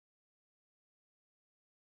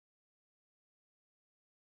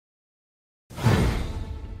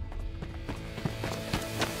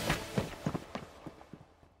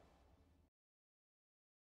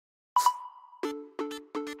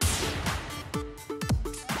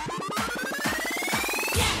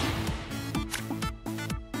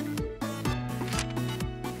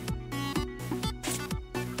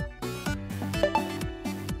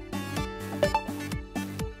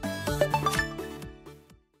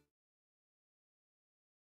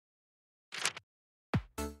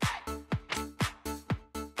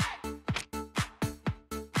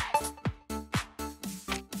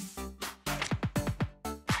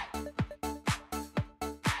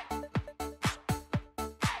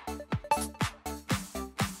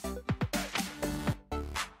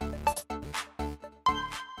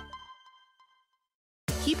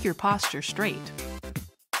keep your posture straight.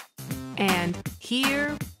 And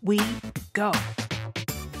here we go.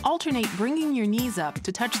 Alternate bringing your knees up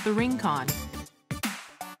to touch the ring con.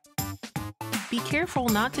 Be careful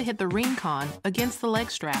not to hit the ring con against the leg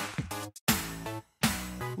strap.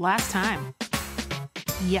 Last time.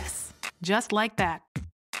 Yes, just like that.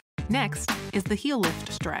 Next is the heel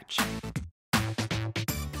lift stretch.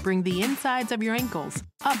 Bring the insides of your ankles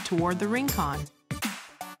up toward the ring con.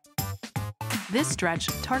 This stretch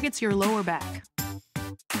targets your lower back.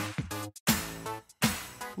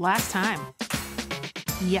 Last time.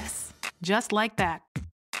 Yes, just like that.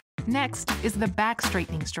 Next is the back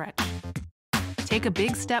straightening stretch. Take a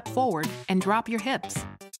big step forward and drop your hips.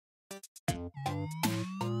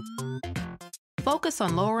 Focus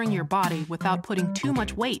on lowering your body without putting too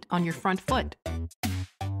much weight on your front foot.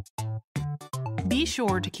 Be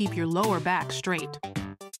sure to keep your lower back straight.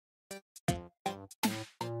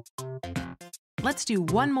 Let's do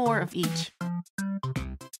one more of each.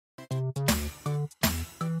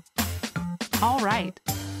 All right,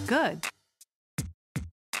 good.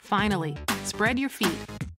 Finally, spread your feet.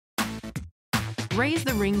 Raise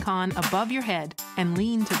the ring con above your head and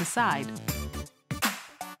lean to the side.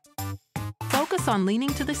 Focus on leaning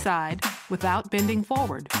to the side without bending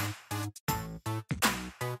forward.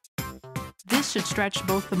 This should stretch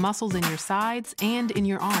both the muscles in your sides and in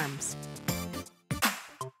your arms.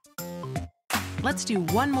 Let's do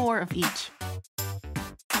one more of each.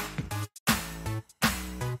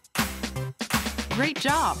 Great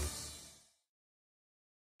job!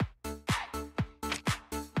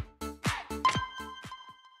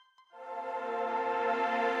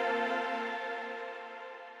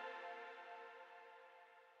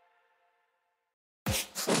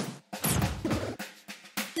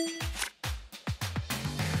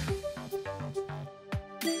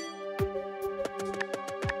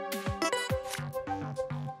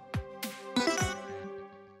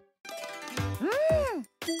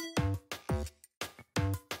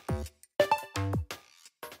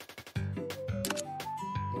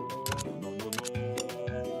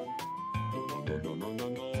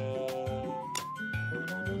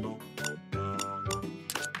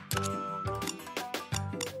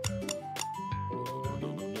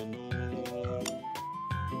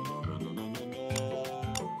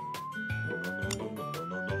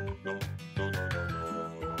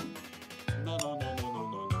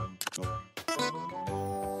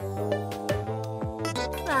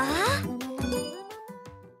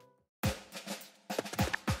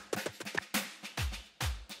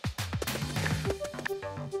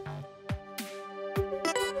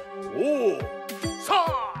 오! 사!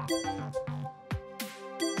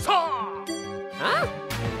 사! Huh?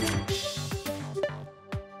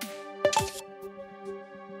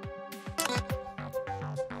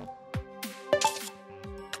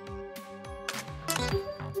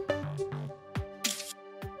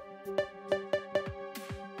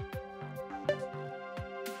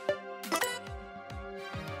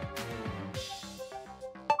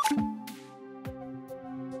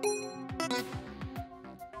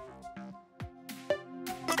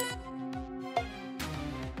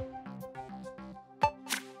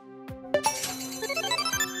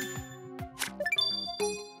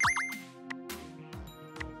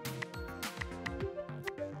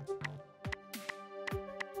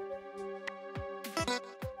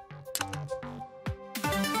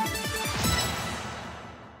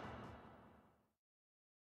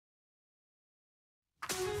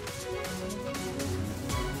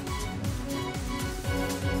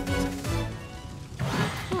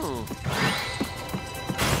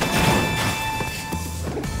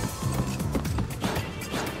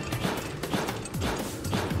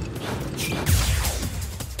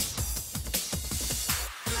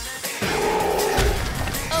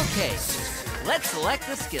 Okay, let's select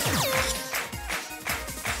the skill.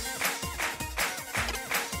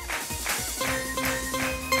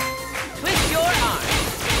 Twist your arm.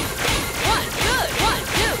 One, good. 1,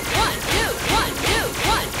 2, 1, 2, 1, 2,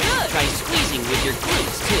 1, good. Try squeezing with your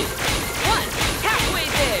glutes too. 1, halfway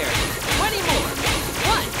there. 20 more.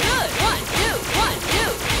 1, good. 1, 2, 1,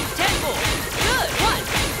 2. 10 more. Good. 1,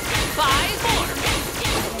 5 more.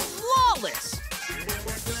 Flawless.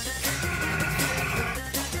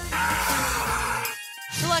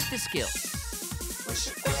 Select the skill.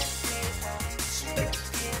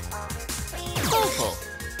 Full.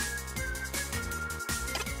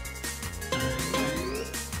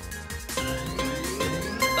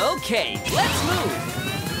 Okay, let's move.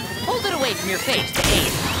 Hold it away from your face to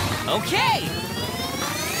aim. Okay.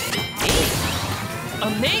 Aim.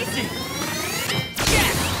 Amazing.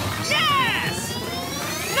 Yes! Yes!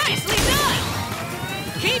 Nicely done!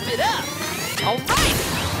 Keep it up! All right!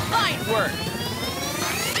 Fine work!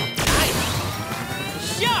 Nice!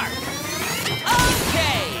 Sharp!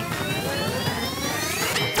 Okay!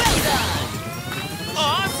 Well done!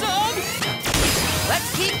 Awesome! Let's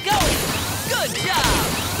keep going! Good job!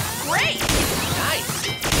 Great! Nice!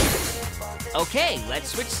 Okay, let's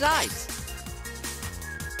switch sides.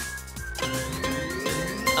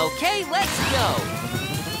 Okay, let's go!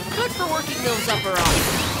 Good for working those upper arms.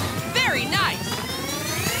 Very nice!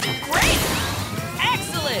 Great!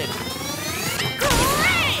 Excellent!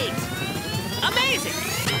 Great! Amazing!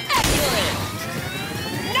 Excellent!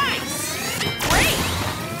 Nice! Great!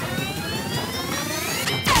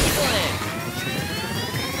 Excellent!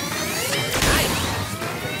 Nice!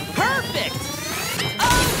 Perfect!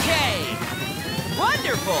 Okay!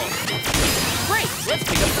 Wonderful! Great! Let's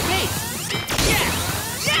pick up the pace! Yes!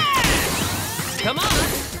 Yes! Come on!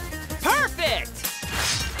 Perfect!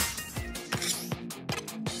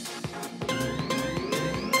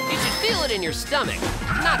 You should feel it in your stomach,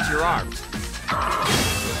 not your arms.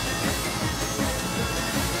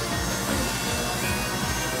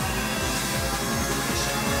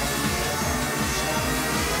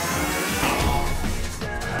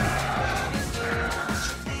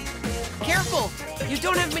 Careful! You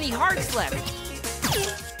don't have many hearts left.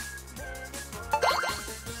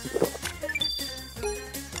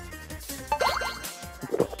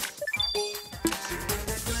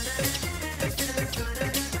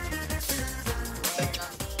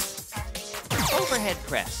 Overhead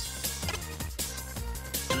press.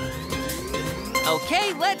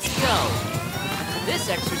 Okay, let's go. This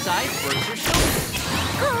exercise works your shoulders.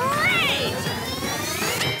 Great!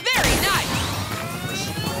 Very nice.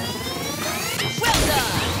 Well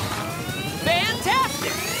done.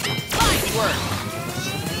 Fantastic. Fine work.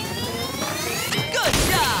 Good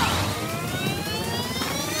job.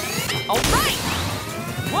 All right.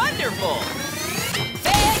 Wonderful.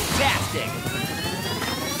 Fantastic.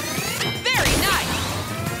 Very nice!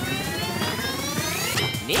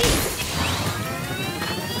 Neat!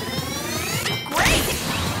 Great!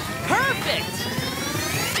 Perfect!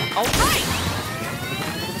 All right!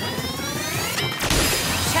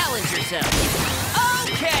 Challenge yourself.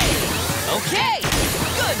 Okay! Okay!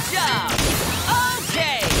 Good job!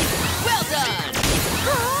 Okay! Well done!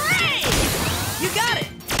 Great! You got it!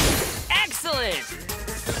 Excellent!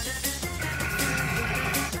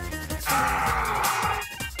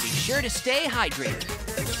 Be sure to stay hydrated.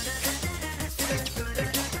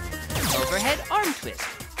 Overhead arm twist.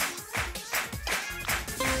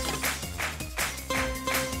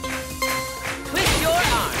 Twist your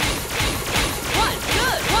arm. One,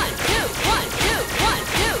 good. 1, 2, 1, 2, 1,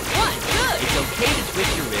 2, 1, good. It's okay to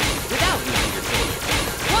twist your wrist without using your shoulder.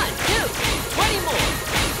 1, 2, 20 more.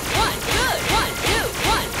 1, good. 1, 2,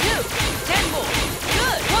 1, 2, 10 more.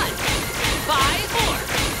 Good. 1, 5 more.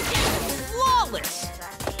 Flawless.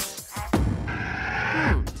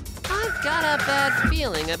 I've got a bad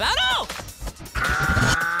feeling about... Oh!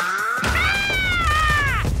 Ah!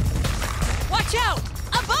 Watch out!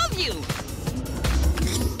 Above you!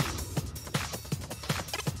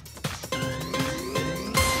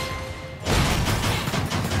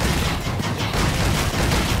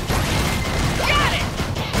 Got it!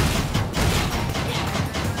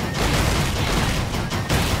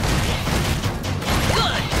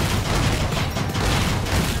 Good!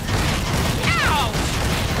 Ouch!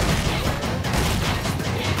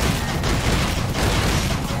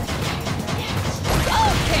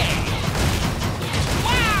 Okay!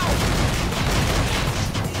 Wow!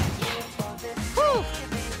 Whew!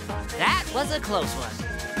 That was a close one.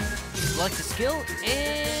 Select a skill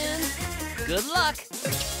and good luck.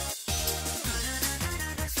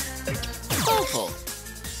 Hopeful.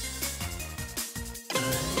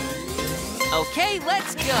 Okay,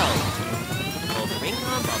 let's go. Hold the ring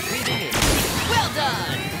on while breathing in. Well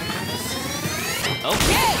done!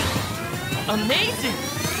 Okay! Amazing!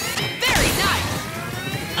 Very nice!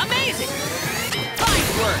 Amazing! Fine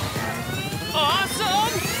work!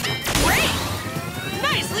 Awesome! Great!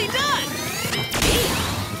 Nicely done! Neat!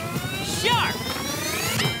 Sharp!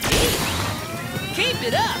 Neat! Keep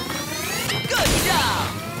it up! Good job!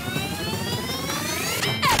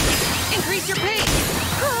 Excellent! Increase your pace!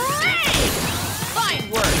 Great! Fine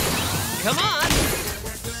work! Come on!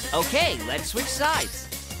 Okay, let's switch sides.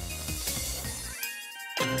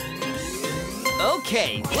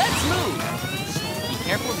 Okay, let's move! Be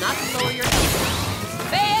careful not to lower your elbows.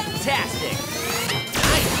 Fantastic!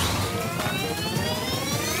 Nice!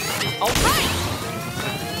 All right!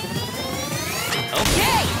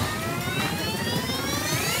 Okay!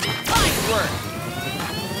 Fine work!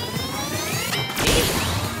 Neat!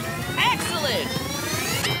 Excellent!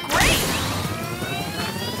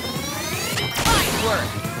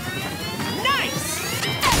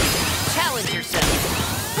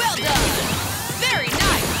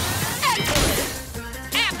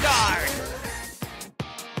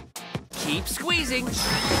 squeezing.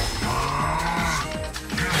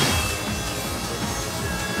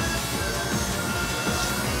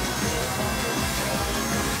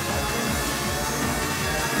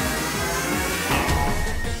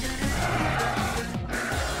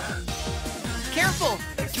 Careful!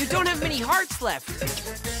 You don't have many hearts left.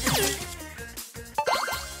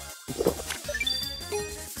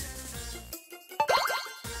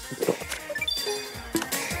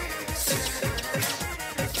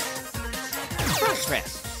 Front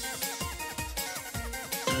press.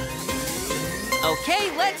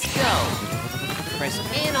 Okay, let's go. Press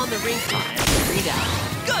in on the ring con and breathe out.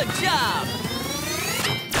 Good job!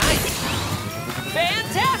 Nice!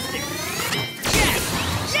 Fantastic! Yes!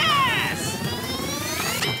 Yes!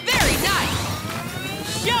 Very nice!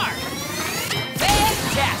 Sharp!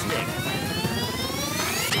 Fantastic!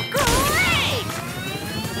 Great!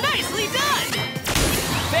 Nicely done!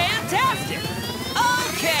 Fantastic!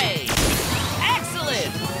 Okay!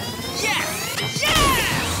 Excellent! Yes!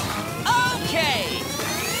 Yes! Okay!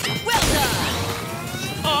 Well done!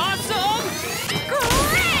 Awesome!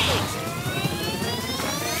 Great!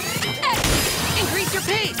 Increase your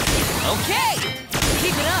pace! Okay!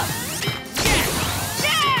 Keep it up! Yes!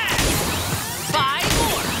 Yes! 5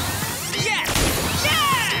 more! Yes!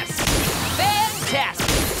 Yes!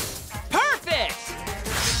 Fantastic! Perfect!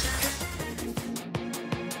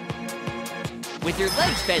 With your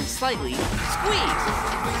legs bent slightly, squeeze.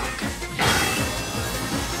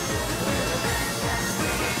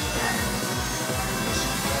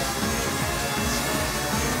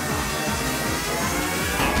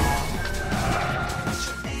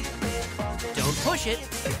 Don't push it.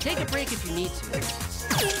 Take a break if you need to.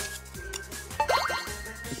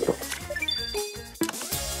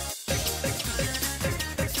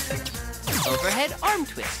 Overhead arm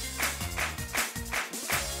twist.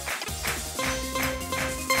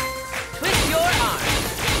 Twist your arm.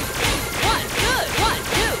 1, good. 1,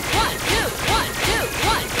 2, 1, 2, 1, 2,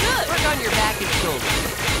 1, good. Work on your back and shoulders.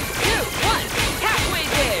 2, 1, halfway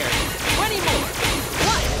there. 20 more.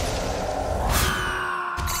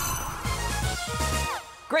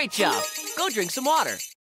 1. Great job. Go drink some water.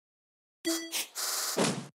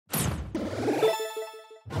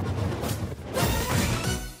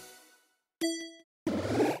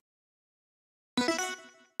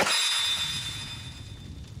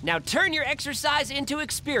 Now turn your exercise into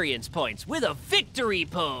experience points with a victory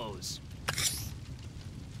pose.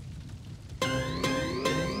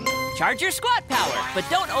 Charge your squat power, but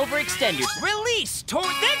don't overextend your release toward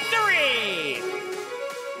victory!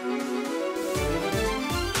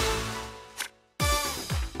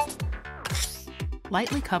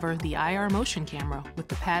 Lightly cover the IR motion camera with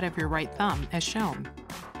the pad of your right thumb as shown.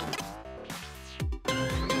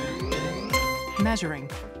 Measuring.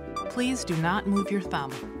 Please do not move your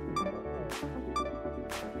thumb.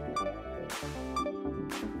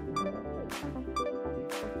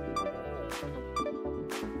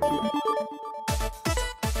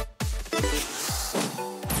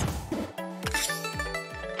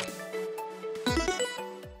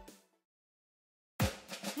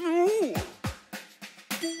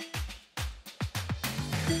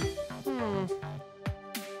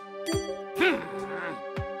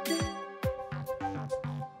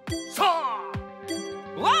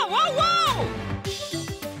 Whoa, whoa, whoa!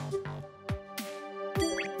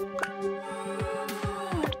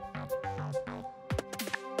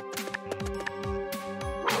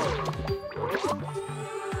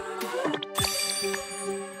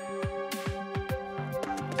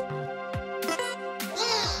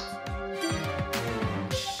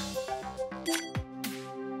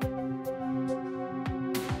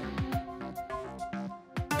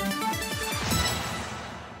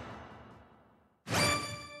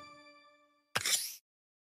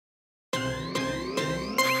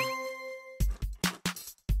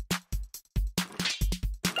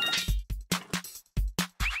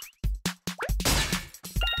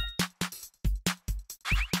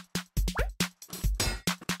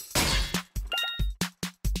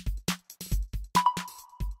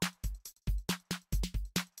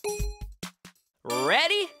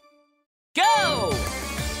 Ready? Go!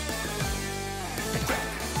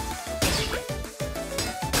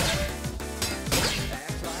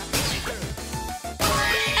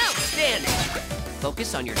 Outstanding!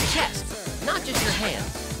 Focus on your chest, not just your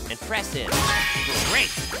hands, and press in.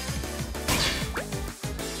 Great!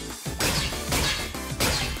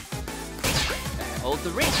 Hold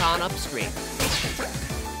the ring con up straight.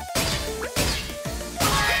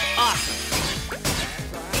 Awesome!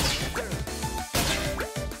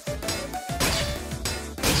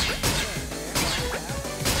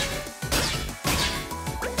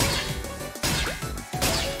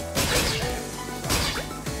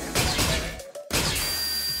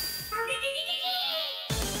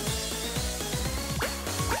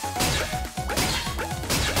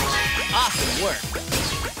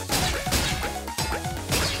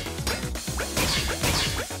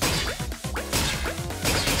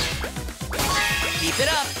 Keep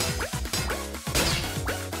it up.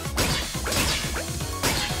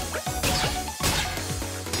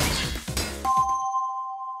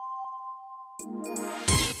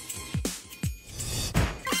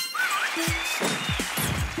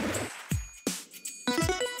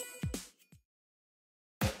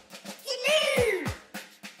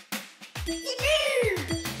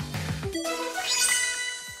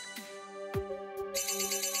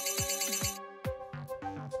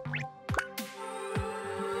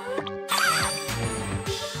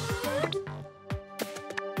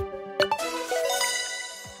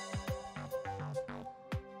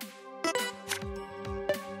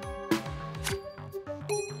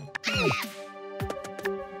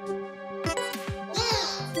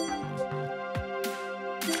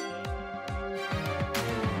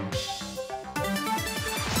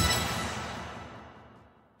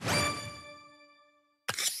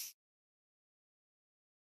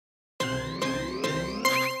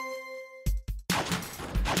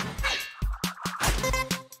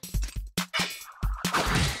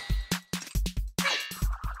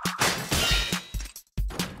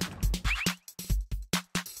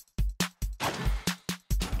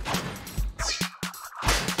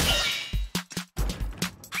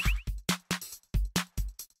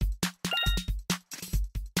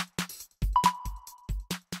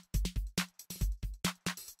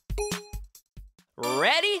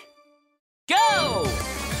 Ready? Go!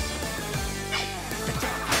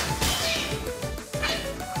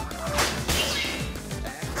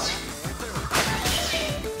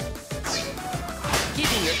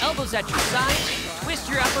 Keeping your elbows at your sides, twist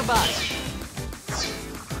your upper body.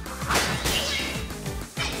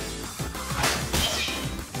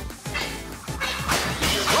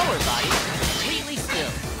 Keep your lower body completely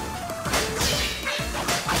still.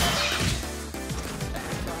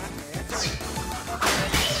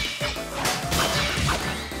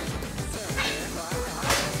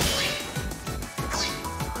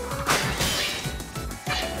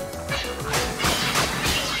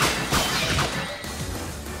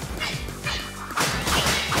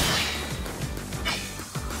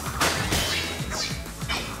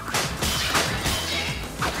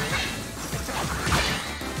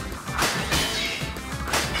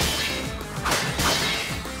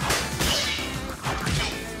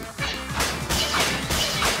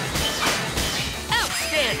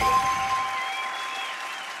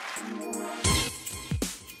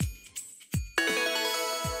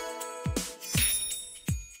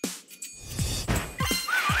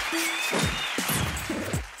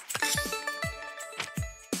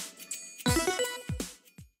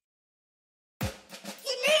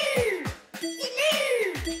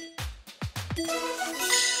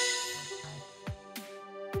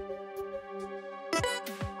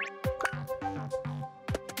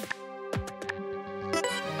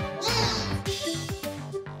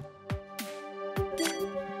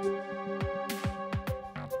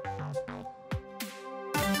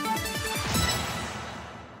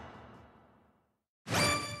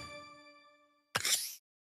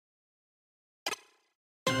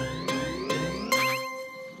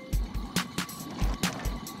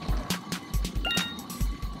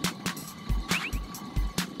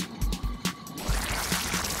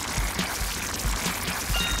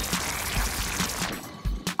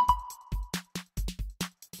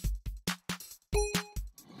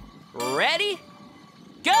 Ready?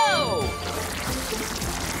 Go!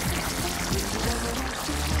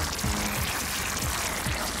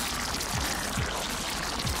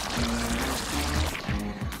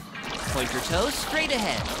 Point your toes straight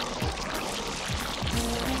ahead.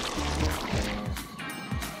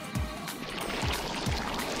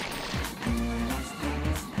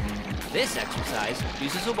 This exercise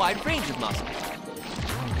uses a wide range of muscles.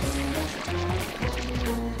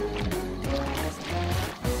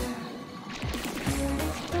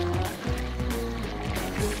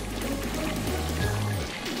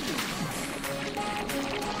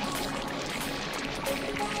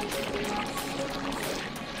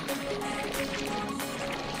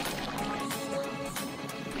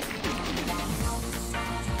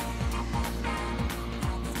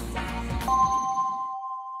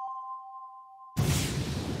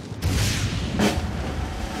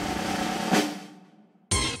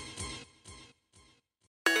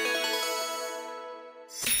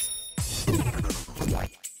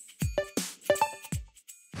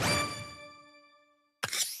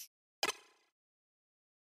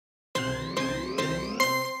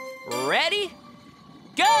 Ready?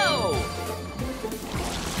 Go!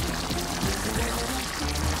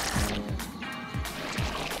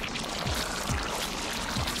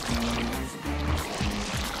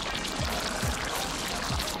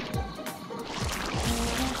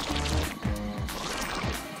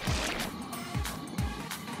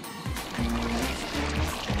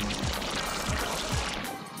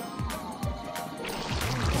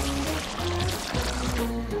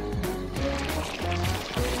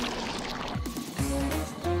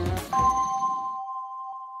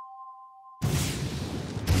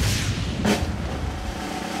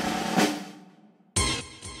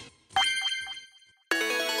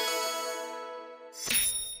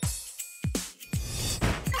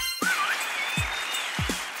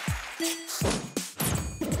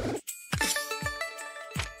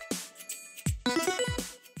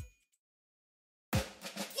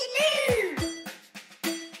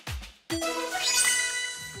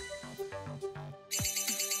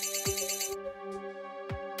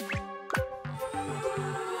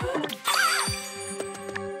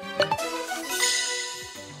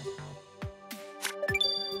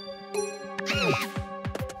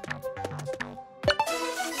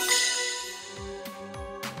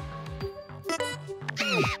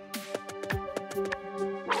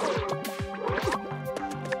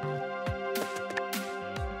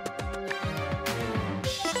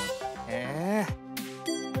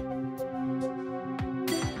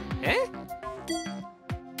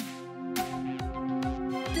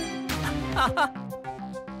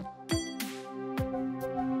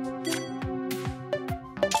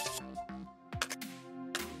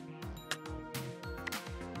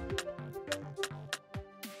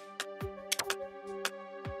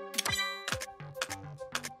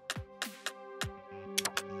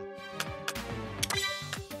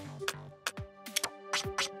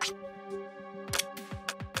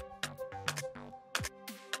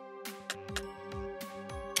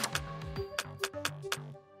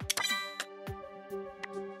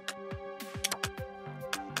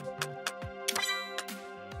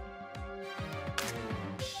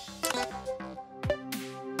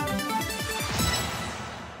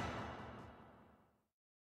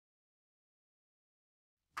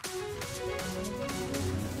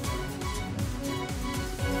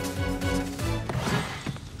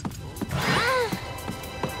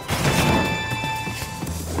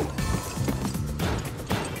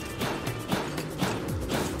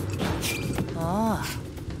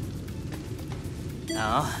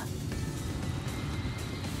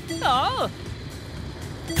 Oh!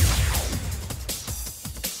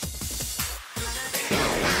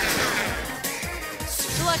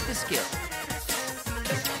 Select the skill.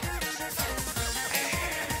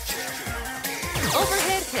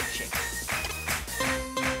 Overhead hip shake.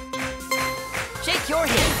 Shake your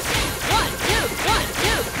hips. 1, 2, 1,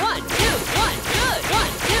 2, 1, 2, 1, good. 1,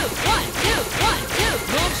 2, 1, 2, 1, 2.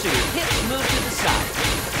 Move so your hips move to the side.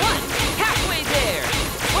 1, halfway there.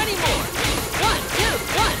 20 more. 1, 2,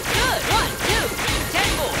 1, good. 1, 2, 10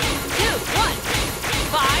 more. 2, 1,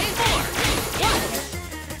 5 more. 1,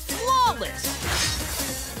 flawless.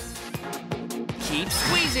 Keep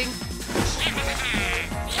squeezing.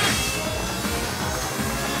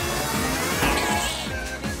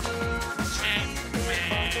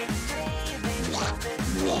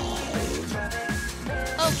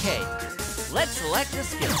 Okay, let's select the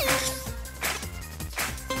skill.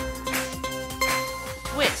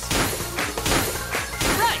 Twist.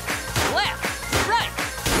 Right, left, right,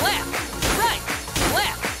 left, right,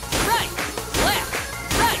 left, right, left,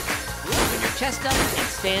 right. You open your chest up and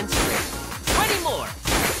stand straight. 20 more.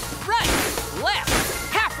 Right, left,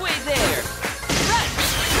 halfway there. Right,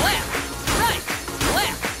 left, right,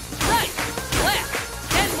 left, right, left.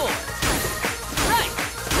 10 more. Right,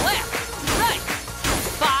 left, right.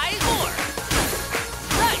 5 more.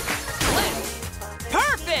 Right, left.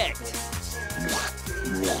 Perfect!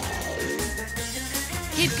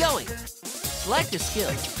 Keep going. Select a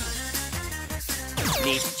skill.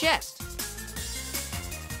 Knee to chest.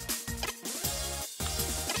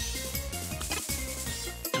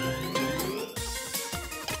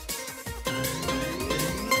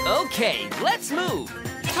 Okay, let's move.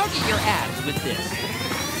 Target your abs with this.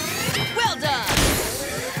 Well done!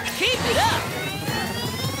 Keep it up!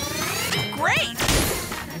 Great!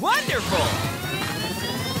 Wonderful!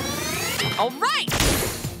 All right!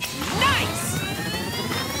 Nice!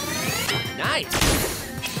 Nice!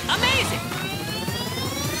 Amazing!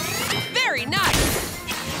 Very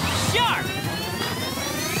nice! Sharp!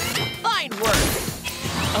 Fine work!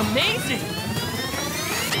 Amazing!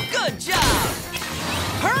 Good job!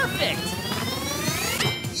 Perfect!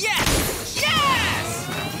 Yes! Yes!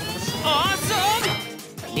 Awesome!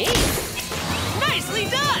 Neat! Nicely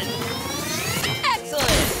done!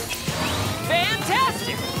 Excellent!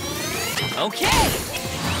 Fantastic! Okay!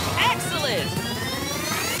 Excellent!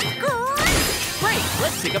 Great!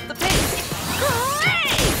 Let's pick up the pace!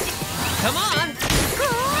 Great! Come on!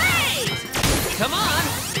 Great! Come on!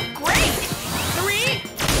 Great! 3!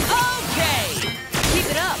 Okay! Keep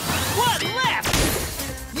it up! 1 left!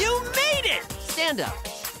 You made it! Stand up.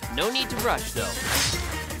 No need to rush, though.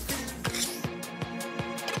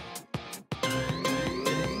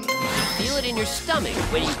 Feel it in your stomach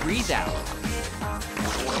when you breathe out.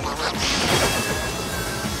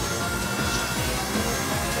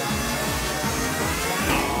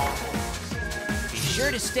 Be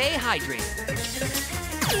sure to stay hydrated.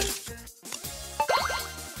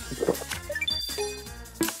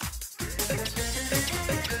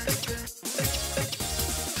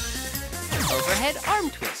 Overhead arm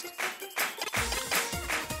twist.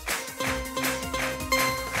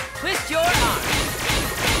 Twist your arm.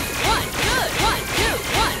 1, good. 1, 2,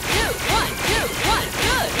 1, 2, 1, 2, 1,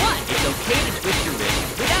 good. 1. It's okay to twist your wrist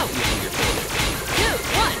without using your shoulder. 2,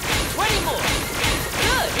 1, 20 more.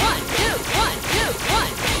 Good. 1, 2, 1, 2,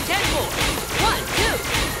 1, 10 more. 1, 2,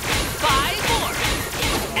 5 more.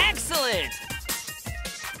 Excellent.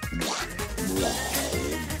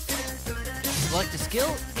 Select a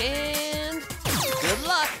skill and good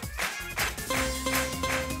luck.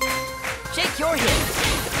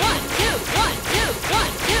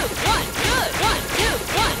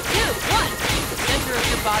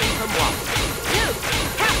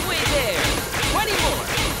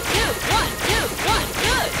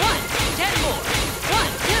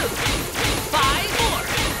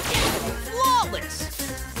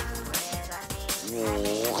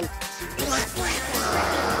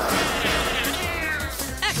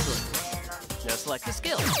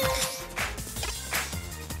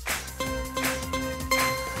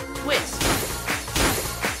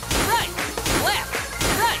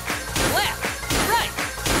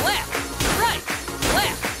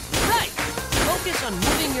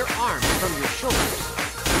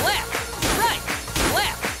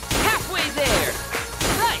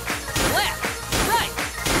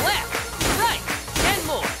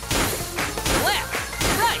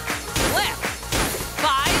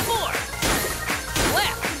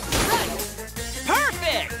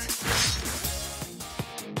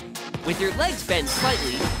 With your legs bent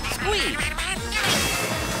slightly, squeeze.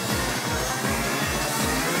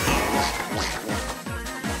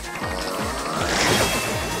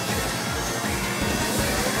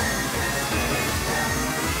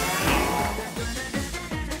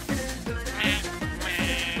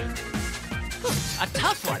 A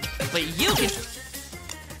tough one, but you can...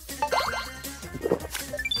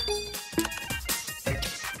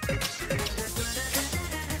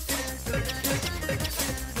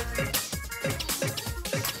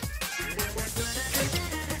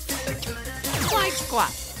 Slide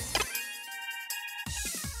squat.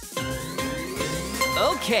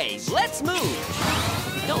 Okay, let's move.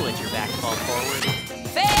 Don't let your back fall forward.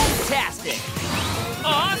 Fantastic!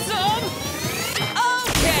 Awesome!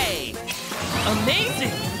 Okay!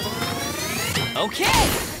 Amazing! Okay!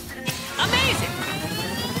 Amazing!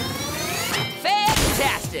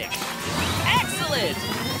 Fantastic! Excellent!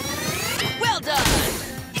 Well done!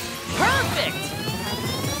 Perfect!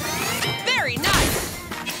 Very nice!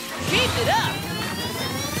 Keep it up!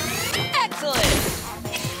 Excellent!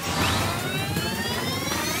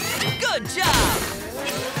 Good job!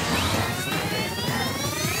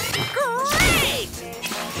 Great!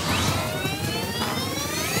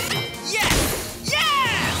 Yes!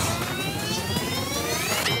 Yes!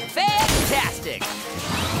 Fantastic!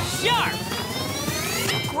 Sharp!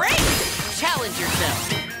 Great! Challenge yourself!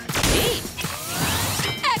 Neat!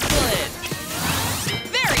 Excellent!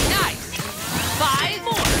 Very nice! 5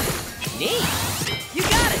 more! Neat! You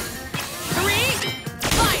got it! 3!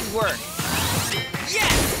 Fine work!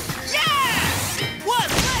 Yes! Yes! 1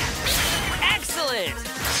 left! Excellent!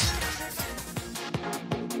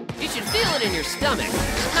 You should feel it in your stomach,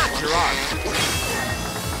 not your arms.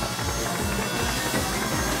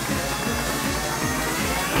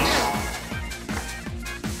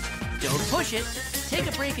 Don't push it. Take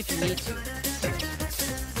a break if you need to.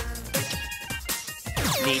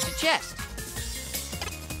 Knee to chest.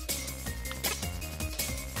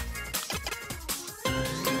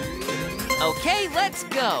 Okay, let's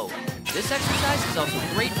go. This exercise is also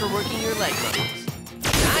great for working your leg muscles.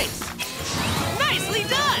 Nice. Nicely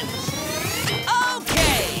done.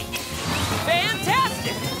 Okay.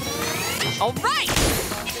 Fantastic. All right.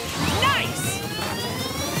 Nice.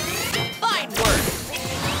 Fine work.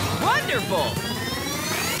 Wonderful.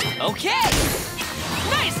 Okay.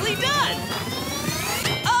 Nicely done.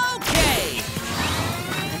 Okay.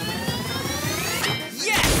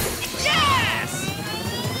 Yes. Yes.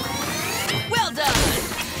 Well done.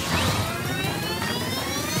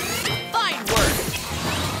 Fine work.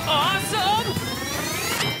 Awesome.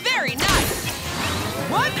 Very nice.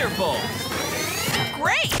 Wonderful.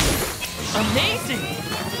 Great. Amazing.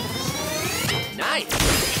 Nice.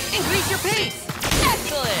 Increase your pace.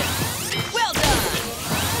 Excellent. Well done.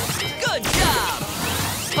 Good job.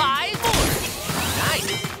 5 more. Nice.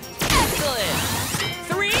 Excellent.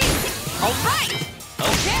 3. All right.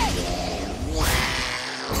 Okay.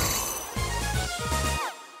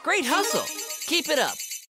 Great hustle. Keep it up.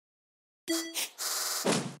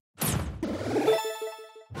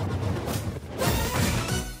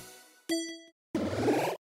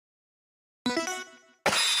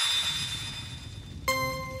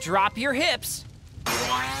 Drop your hips.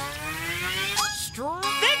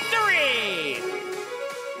 Victory!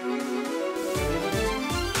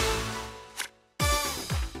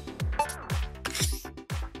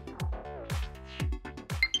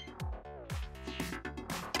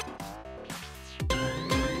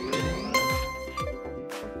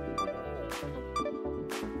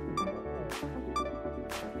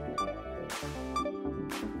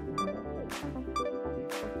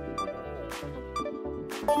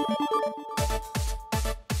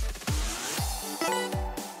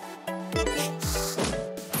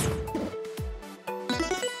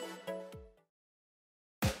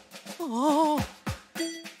 Oh.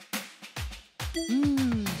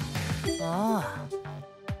 Ah.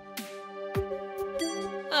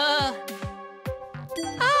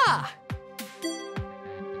 Ah.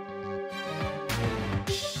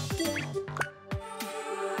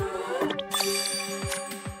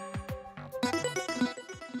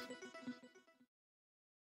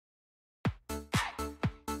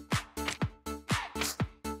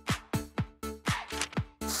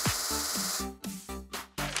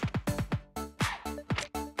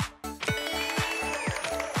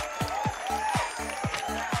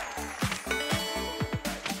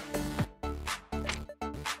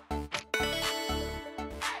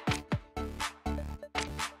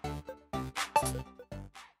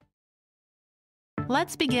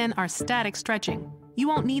 Let's begin our static stretching. You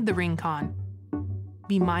won't need the ring con.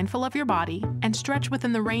 Be mindful of your body and stretch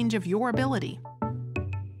within the range of your ability.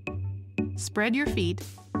 Spread your feet,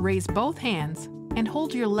 raise both hands, and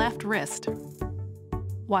hold your left wrist.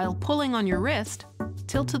 While pulling on your wrist,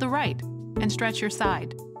 tilt to the right and stretch your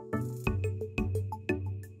side.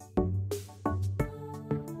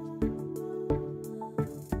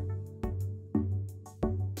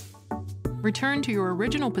 Return to your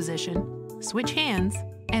original position, switch hands,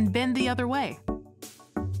 and bend the other way.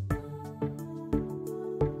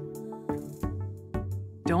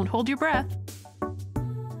 Don't hold your breath.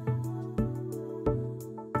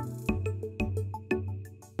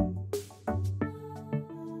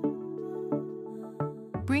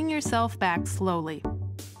 Bring yourself back slowly.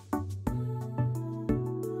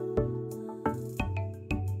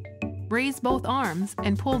 Raise both arms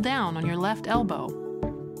and pull down on your left elbow.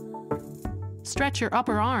 Stretch your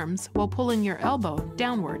upper arms while pulling your elbow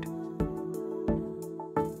downward.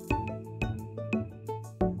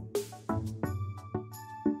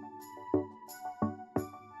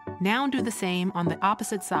 Now do the same on the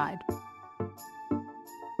opposite side.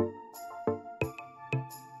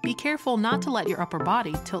 Be careful not to let your upper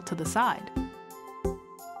body tilt to the side.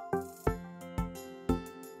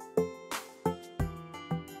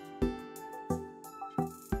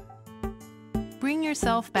 Bring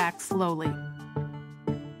yourself back slowly.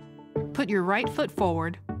 Put your right foot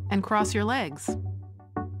forward and cross your legs.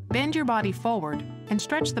 Bend your body forward and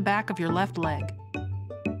stretch the back of your left leg.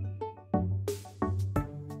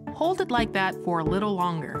 Hold it like that for a little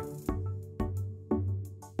longer.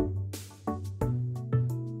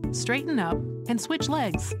 Straighten up and switch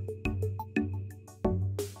legs.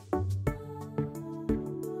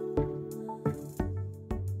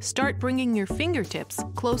 Start bringing your fingertips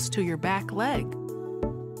close to your back leg.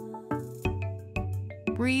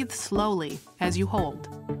 Breathe slowly as you hold.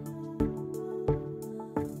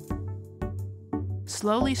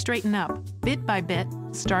 Slowly straighten up, bit by bit,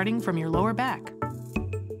 starting from your lower back.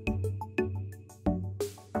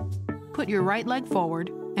 Put your right leg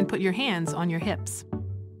forward and put your hands on your hips.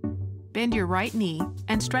 Bend your right knee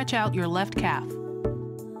and stretch out your left calf.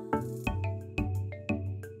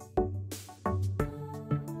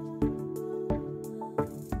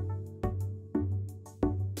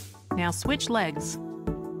 Now switch legs.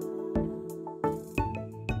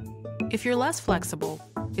 If you're less flexible,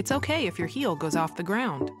 it's okay if your heel goes off the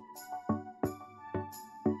ground.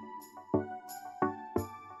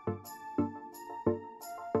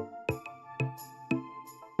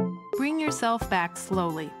 Bring yourself back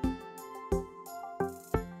slowly.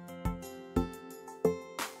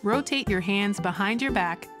 Rotate your hands behind your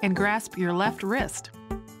back and grasp your left wrist.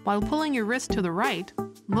 While pulling your wrist to the right,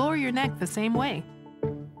 lower your neck the same way.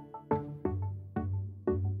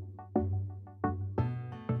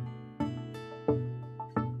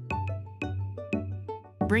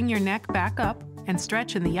 Bring your neck back up and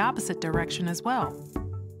stretch in the opposite direction as well.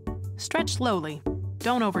 Stretch slowly,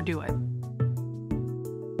 don't overdo it.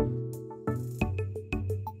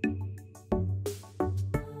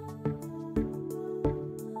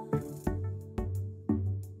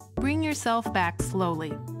 Bring yourself back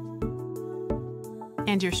slowly.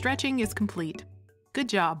 And your stretching is complete. Good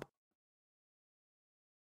job.